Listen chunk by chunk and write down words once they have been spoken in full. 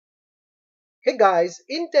Hey guys,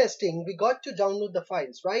 in testing we got to download the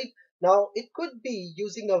files, right? Now it could be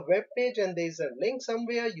using a web page and there's a link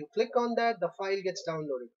somewhere, you click on that, the file gets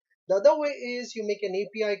downloaded. The other way is you make an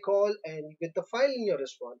API call and you get the file in your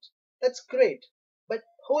response. That's great. But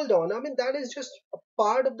hold on, I mean that is just a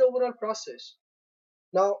part of the overall process.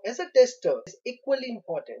 Now as a tester, it's equally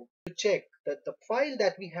important to check that the file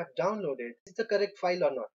that we have downloaded is the correct file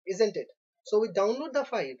or not, isn't it? So we download the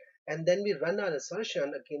file and then we run our assertion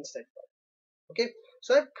against that file. Okay,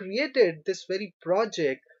 so I've created this very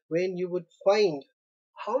project when you would find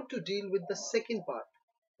how to deal with the second part.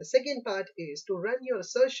 The second part is to run your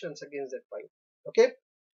assertions against that file. Okay,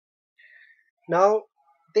 now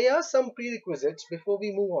there are some prerequisites before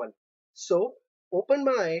we move on. So open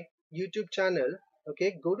my YouTube channel,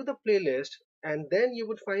 okay, go to the playlist, and then you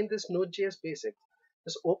would find this Node.js basics.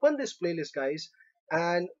 Just open this playlist, guys,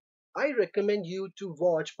 and I recommend you to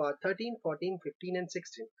watch part 13, 14, 15, and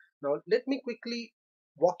 16. Now let me quickly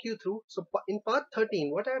walk you through. So in part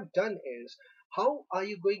 13, what I've done is how are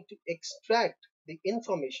you going to extract the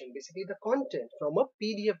information, basically the content, from a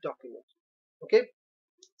PDF document. Okay,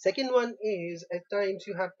 second one is at times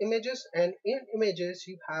you have images, and in images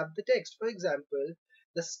you have the text. For example,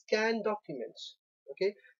 the scan documents.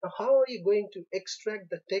 Okay, now how are you going to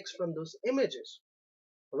extract the text from those images?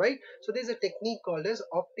 Right, so there's a technique called as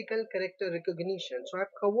optical character recognition. So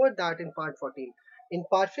I've covered that in part 14. In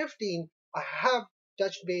part 15 I have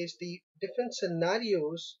touched base the different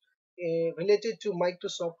scenarios related to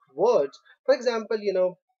Microsoft Words. For example,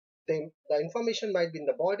 the information might be in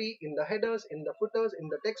the body, in the headers, in the footers, in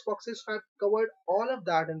the text boxes. So I've covered all of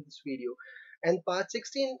that in this video. And part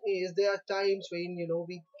 16 is there are times when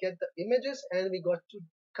we get the images and we got to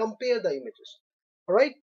compare the images. All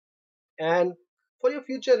right, and for your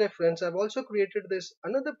future reference, I've also created this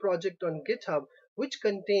another project on GitHub which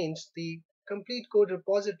contains the complete code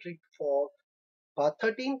repository for part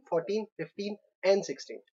 13, 14, 15, and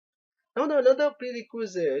 16. Now the another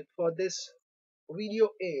prerequisite for this video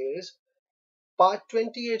is part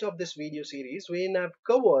 28 of this video series, wherein I've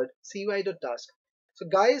covered cy.task. So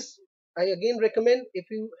guys, I again recommend, if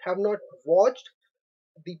you have not watched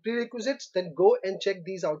the prerequisites, then go and check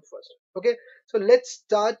these out first. Okay, so let's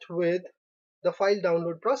start with the file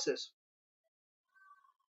download process.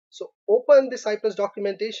 So open the Cypress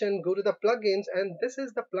documentation, go to the plugins, and this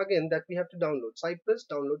is the plugin that we have to download, Cypress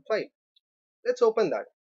download file. Let's open that.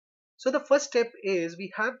 So the first step is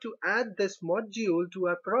we have to add this module to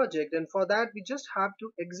our project, and for that we just have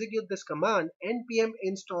to execute this command npm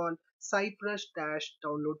install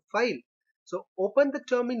cypress-download file. So open the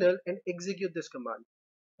terminal and execute this command.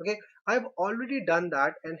 Okay, I've already done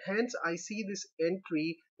that, and hence I see this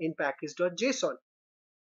entry in package.json.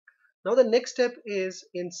 Now the next step is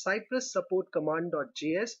in Cypress support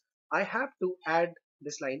command.js. I have to add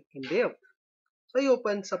this line in there. So you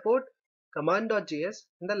open support command.js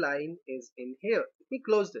and the line is in here. Let me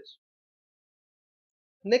close this.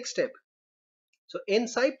 Next step. So in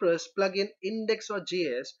Cypress plugin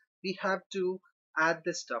index.js, we have to add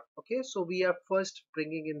this stuff. Okay, so we are first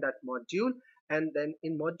bringing in that module, and then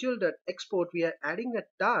in module.export we are adding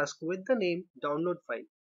a task with the name download file.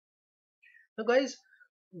 Now guys,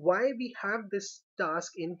 why we have this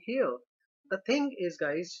task in here? The thing is,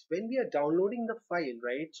 guys, when we are downloading the file,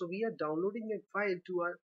 right, so we are downloading a file to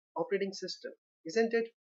our operating system, isn't it?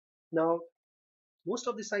 Now most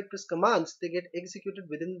of the Cypress commands, they get executed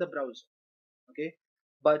within the browser. Okay,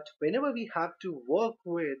 but whenever we have to work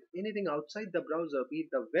with anything outside the browser, be it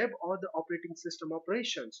the web or the operating system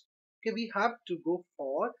operations, okay, we have to go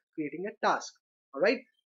for creating a task. All right,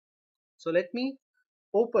 so let me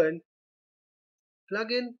open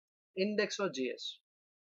plugin index.js.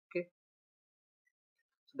 Okay,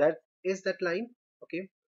 so that is that line. Okay,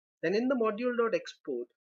 then in the module.export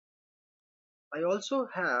I also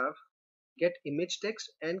have get image text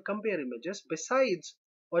and compare images besides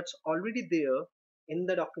what's already there in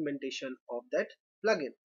the documentation of that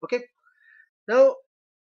plugin. Okay, now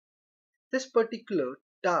this particular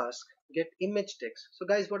task get image text. So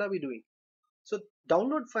guys, what are we doing? So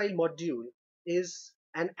download file module is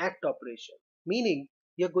an act operation, meaning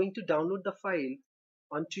you're going to download the file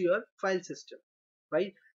onto your file system.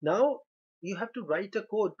 Right now you have to write a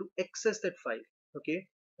code to access that file. Okay,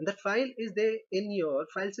 and that file is there in your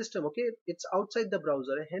file system. Okay, it's outside the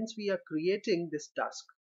browser, and hence we are creating this task.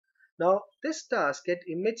 Now this task get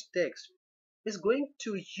image text is going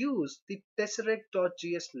to use the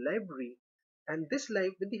tesseract.js library, and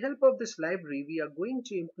with the help of this library we are going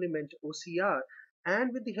to implement OCR,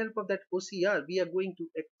 and with the help of that OCR we are going to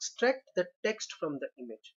extract the text from the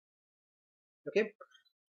image. Okay,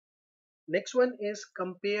 next one is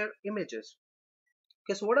compare images.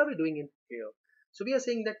 Okay, so what are we doing in here? So we are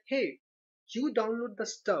saying that, hey, you download the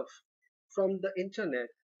stuff from the internet,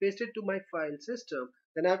 paste it to my file system,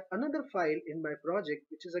 then I have another file in my project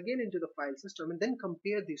which is again into the file system, and then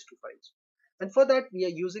compare these two files. And for that we are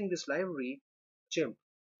using this library chimp.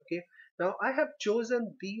 Okay, now I have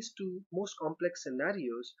chosen these two most complex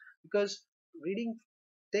scenarios because reading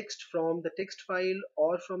text from the text file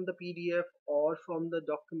or from the PDF or from the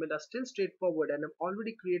document are still straightforward, and I've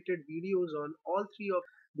already created videos on all three of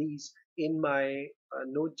these in my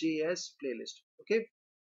Node.js playlist. Okay,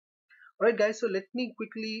 alright guys, so let me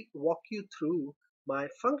quickly walk you through my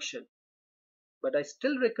function, but I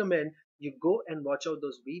still recommend you go and watch out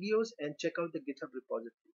those videos and check out the GitHub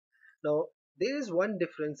repository. Now there is one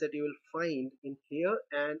difference that you will find in here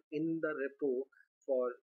and in the repo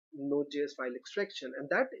for Node.js file extraction, and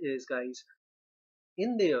that is, guys,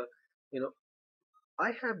 in there, you know,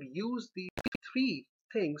 I have used the three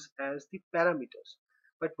things as the parameters.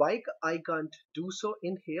 But why I can't do so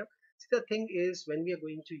in here? See, the thing is, when we are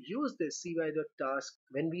going to use this cy.task,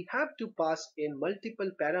 when we have to pass in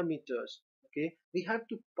multiple parameters, okay, we have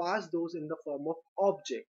to pass those in the form of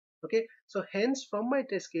object. Okay, so hence from my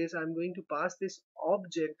test case, I'm going to pass this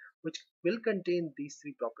object which will contain these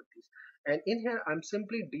three properties. And in here, I'm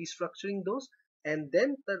simply destructuring those, and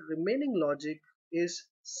then the remaining logic is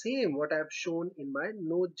same what I have shown in my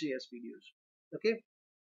Node.js videos. Okay,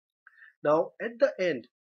 now at the end,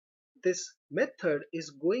 this method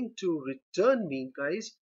is going to return me,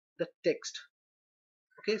 guys, the text.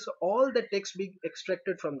 Okay, so all the text being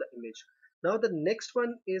extracted from the image. Now the next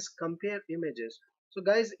one is compare images. So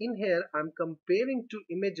guys, in here I'm comparing two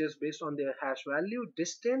images based on their hash value,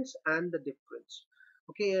 distance, and the difference.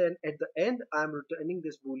 Okay, and at the end I'm returning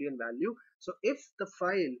this boolean value. So if the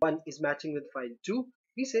file 1 is matching with file 2,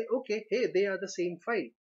 we say, okay, hey, they are the same file.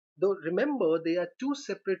 Though remember, they are two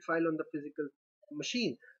separate files on the physical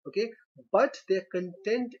machine. Okay, but their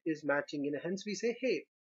content is matching, and hence we say, hey,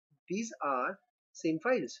 these are same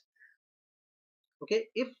files. Okay,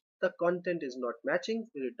 if the content is not matching,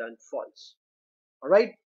 we return false. All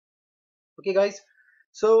right, okay guys,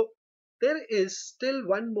 so there is still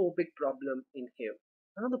one more big problem in here.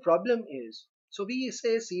 Now the problem is, so we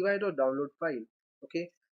say cy.download file.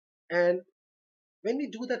 Okay, and when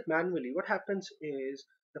we do that manually, what happens is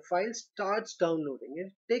the file starts downloading.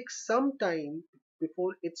 It takes some time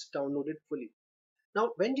before it's downloaded fully.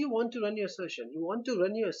 Now when do you want to run your assertion? You want to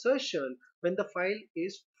run your assertion when the file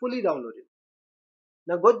is fully downloaded.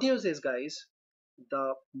 Now good news is, guys,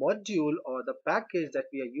 the module or the package that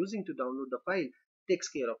we are using to download the file takes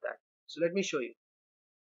care of that. So let me show you.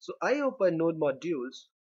 So I open node modules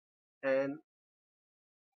and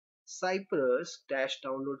Cypress dash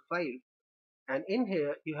download file, and in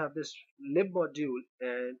here you have this lib module,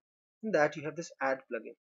 and in that you have this add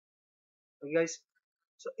plugin. Okay guys,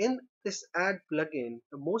 so in this add plugin,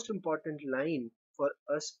 the most important line for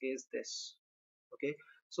us is this. Okay,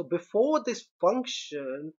 so before this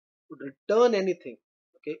function would return anything,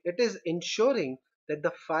 okay, it is ensuring that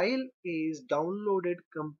the file is downloaded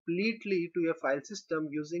completely to your file system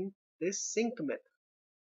using this sync method.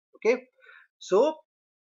 Okay, so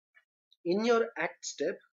in your act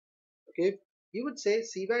step, okay, you would say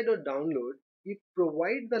cy.download, you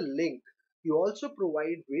provide the link, you also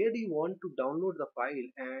provide where do you want to download the file,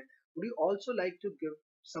 and would you also like to give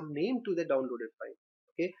some name to the downloaded file.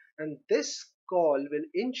 Okay, and this call will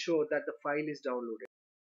ensure that the file is downloaded,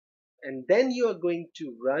 and then you are going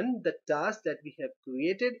to run the task that we have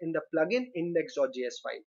created in the plugin index.js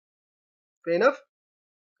file. Fair enough.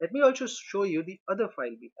 Let me also show you the other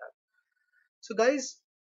file we have. So guys,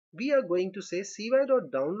 we are going to say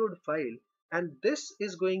cy.download file, and this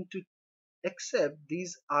is going to accept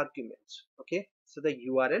these arguments. Okay, so the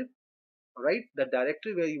URL, right, the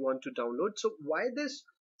directory where you want to download. So why this?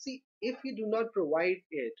 See, if you do not provide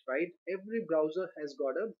it, right, every browser has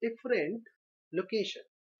got a different location.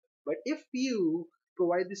 But if you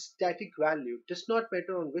provide this static value, it does not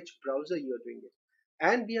matter on which browser you are doing it.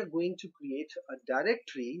 And we are going to create a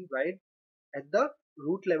directory, right, at the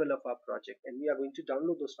root level of our project, and we are going to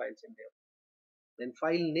download those files in there. Then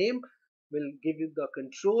file name will give you the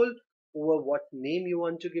control over what name you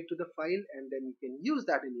want to give to the file, and then you can use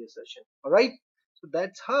that in your session. All right, so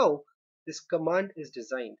that's how this command is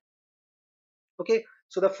designed. Okay,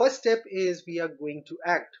 so the first step is we are going to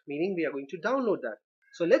act, meaning we are going to download that.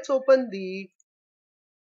 So let's open the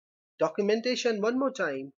documentation one more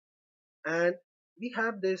time, and we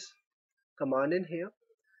have this command in here,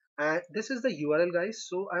 and this is the URL, guys.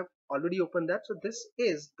 So I've already opened that. So this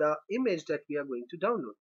is the image that we are going to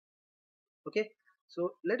download. Okay,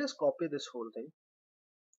 so let us copy this whole thing,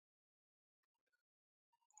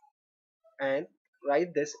 and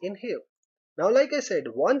write this in here. Now, like I said,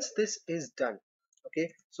 once this is done,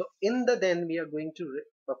 okay, so in the then we are going to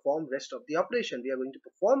perform rest of the operation. We are going to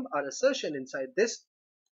perform our assertion inside this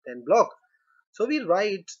then block. So we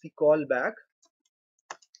write the callback,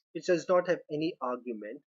 which does not have any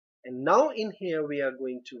argument. And now in here we are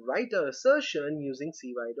going to write our assertion using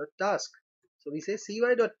cy.task. So we say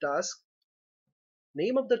cy.task,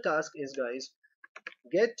 name of the task is, guys,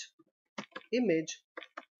 get image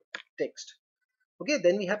text. Okay,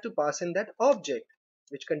 then we have to pass in that object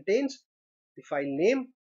which contains the file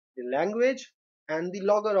name, the language, and the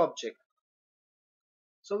logger object.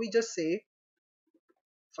 So we just say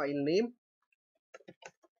file name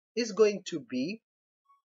is going to be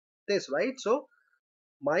this, right? So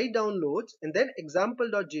my downloads and then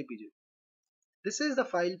example.jpg. This is the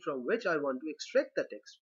file from which I want to extract the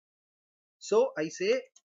text. So I say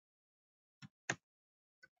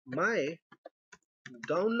my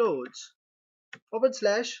downloads /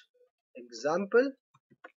 example.jpg.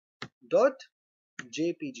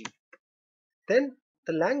 Then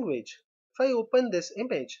the language. If I open this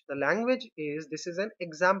image, the language is, this is an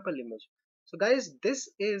example image. So guys, this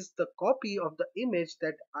is the copy of the image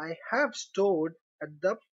that I have stored at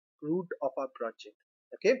the root of our project.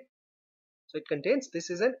 Okay, so it contains, this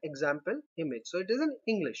is an example image, so it is in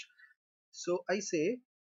English. So I say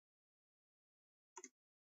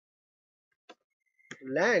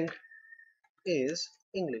lang is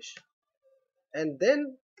English, and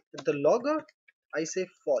then the logger I say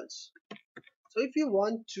false. So if you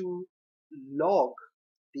want to log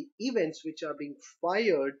the events which are being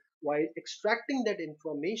fired while extracting that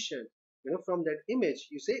information, from that image,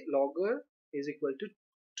 you say logger is equal to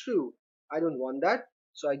true. I don't want that,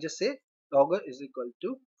 so I just say logger is equal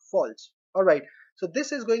to false. All right, so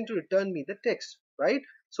this is going to return me the text, right?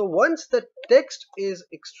 So once the text is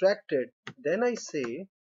extracted, then I say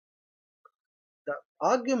the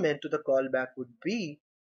argument to the callback would be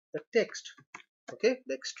the text, okay,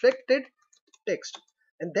 the extracted text.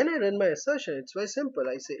 And then I run my assertion. It's very simple.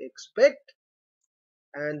 I say expect,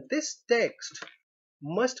 and this text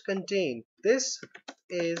must contain, this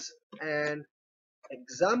is an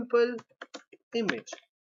example image.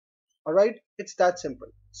 All right, it's that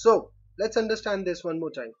simple. So let's understand this one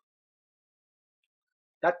more time.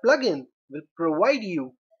 That plugin will provide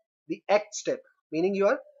you the act step, meaning you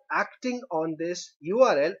are acting on this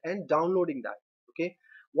URL and downloading that. Okay,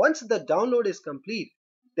 once the download is complete,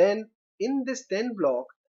 then in this then block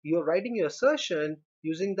you are writing your assertion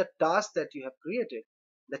using the task that you have created.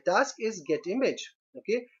 The task is get image.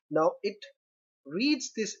 Okay, now it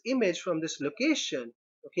reads this image from this location,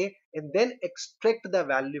 okay, and then extract the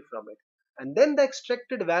value from it, and then the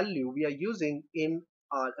extracted value we are using in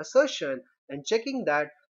our assertion and checking that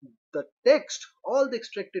the text, all the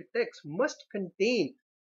extracted text must contain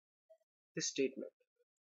this statement.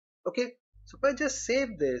 Okay, so if I just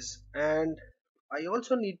save this, and I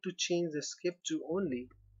also need to change the skip to only,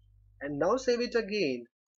 and now save it again,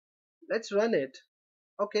 let's run it.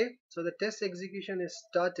 Okay, so the test execution is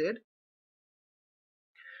started.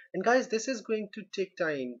 And guys, this is going to take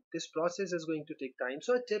time. This process is going to take time.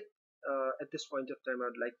 So a tip at this point of time I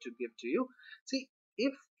would like to give to you. See,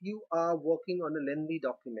 if you are working on a lengthy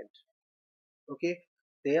document, okay,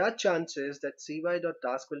 there are chances that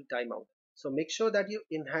cy.task will time out. So make sure that you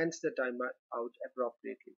enhance the timeout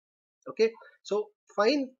appropriately. Okay, so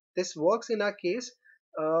fine, this works in our case.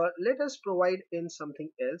 Let us provide in something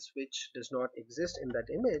else which does not exist in that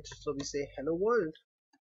image. So we say hello world,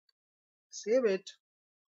 save it,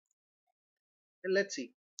 and let's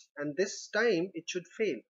see, and this time it should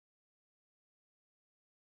fail.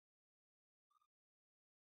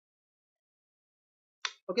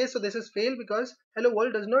 Okay, so this is fail because hello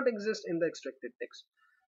world does not exist in the extracted text.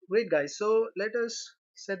 Great guys, so let us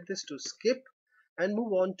set this to skip and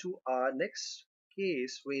move on to our next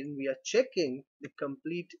case when we are checking the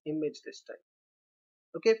complete image this time.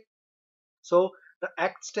 Okay, so the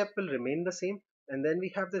act step will remain the same, and then we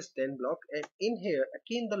have this then block, and in here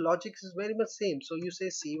again the logic is very much same. So you say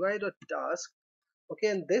cy.task, okay,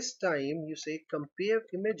 and this time you say compare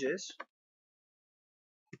images.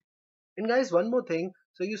 And guys, one more thing,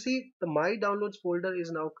 so you see the my downloads folder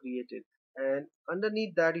is now created, and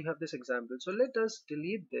underneath that you have this example. So let us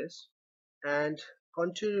delete this and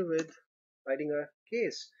continue with writing a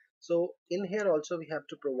case. So in here also we have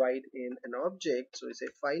to provide in an object. So we say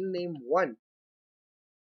file name 1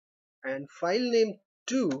 and file name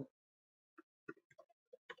 2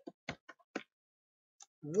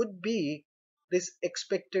 would be this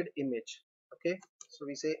expected image. Okay, so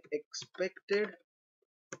we say expected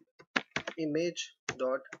image.jpg.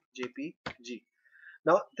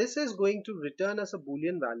 Now this is going to return us a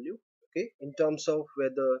boolean value, okay, in terms of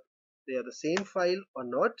whether they are the same file or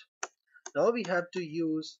not. Now we have to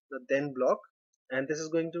use the then block, and this is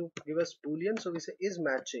going to give us boolean, so we say is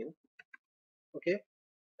matching, okay,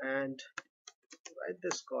 and write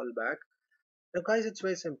this callback. Now guys, it's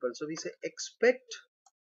very simple, so we say expect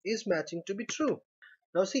is matching to be true.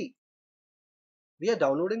 Now see, we are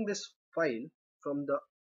downloading this file from the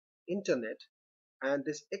internet, and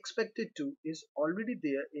this expected to is already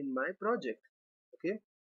there in my project, okay.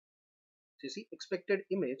 So you see, expected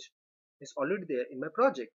image is already there in my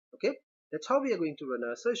project, okay. That's how we are going to run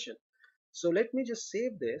our assertion. So let me just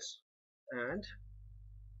save this, and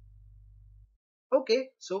okay,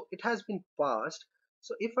 so it has been passed.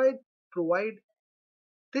 So if I provide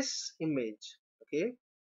this image, okay,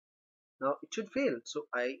 now it should fail. So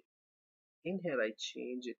I in here I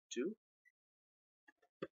change it to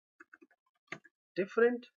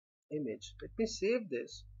different image. Let me save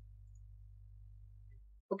this.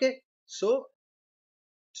 Okay, so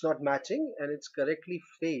it's not matching and it's correctly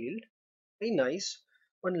failed. Very nice.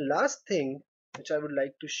 One last thing which I would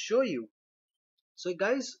like to show you. So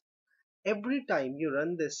guys, every time you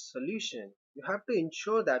run this solution, you have to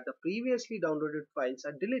ensure that the previously downloaded files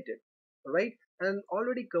are deleted. Alright, and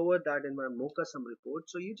already covered that in my Mocha sum report.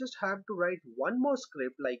 So you just have to write one more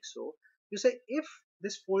script like so. You say if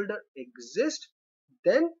this folder exists,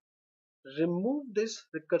 then remove this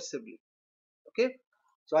recursively. Okay,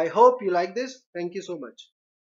 so I hope you like this. Thank you so much.